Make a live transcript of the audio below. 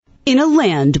In a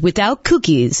land without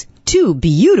cookies, two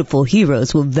beautiful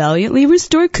heroes will valiantly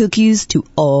restore cookies to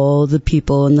all the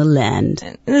people in the land.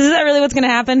 Is that really what's going to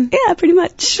happen? Yeah, pretty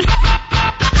much.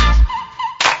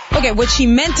 Okay, what she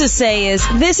meant to say is,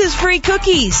 this is free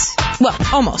cookies. Well,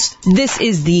 almost. This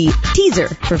is the teaser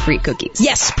for free cookies.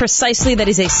 Yes, precisely. That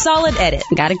is a solid edit.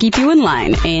 Gotta keep you in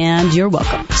line, and you're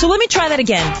welcome. So let me try that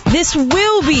again. This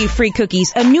will be Free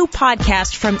Cookies, a new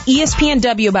podcast from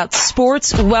ESPNW about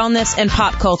sports, wellness, and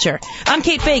pop culture. I'm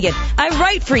Kate Fagan. I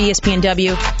write for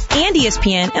ESPNW and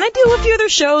ESPN, and I do a few other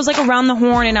shows like Around the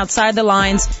Horn and Outside the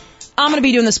Lines. I'm going to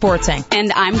be doing the sports thing.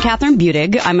 And I'm Catherine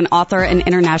Budig. I'm an author and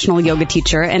international yoga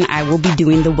teacher, and I will be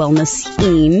doing the wellness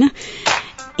scene.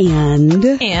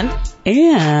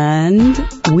 And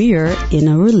we're in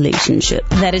a relationship.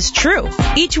 That is true.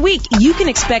 Each week, you can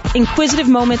expect inquisitive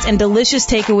moments and delicious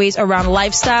takeaways around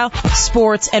lifestyle,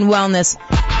 sports, and wellness.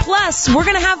 Plus, we're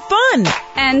going to have fun.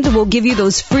 And we'll give you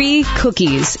those free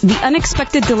cookies, the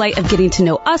unexpected delight of getting to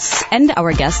know us and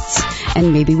our guests,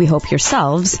 and maybe we hope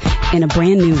yourselves, in a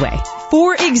brand new way.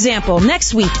 For example,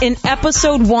 next week in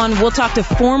episode 1, we'll talk to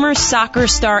former soccer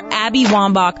star Abby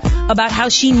Wambach about how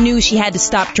she knew she had to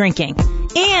stop drinking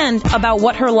and about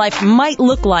what her life might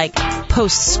look like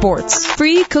post-sports.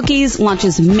 Free Cookies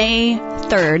launches May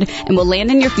 3rd and will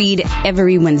land in your feed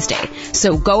every Wednesday.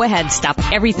 So go ahead, stop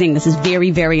everything. This is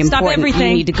very, very important. Stop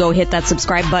everything. You need to go hit that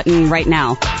subscribe button right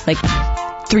now.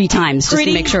 3 times just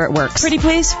to make sure it works. Pretty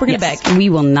please? We're going to beg. We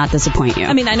will not disappoint you.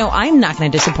 I mean, I know I'm not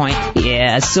going to disappoint.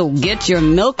 Yeah, so get your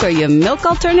milk or your milk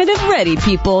alternative ready,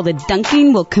 people. The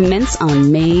dunking will commence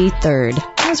on May 3rd.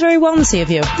 That was very wellnessy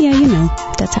of you. Yeah, you know.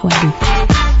 That's how I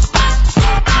do.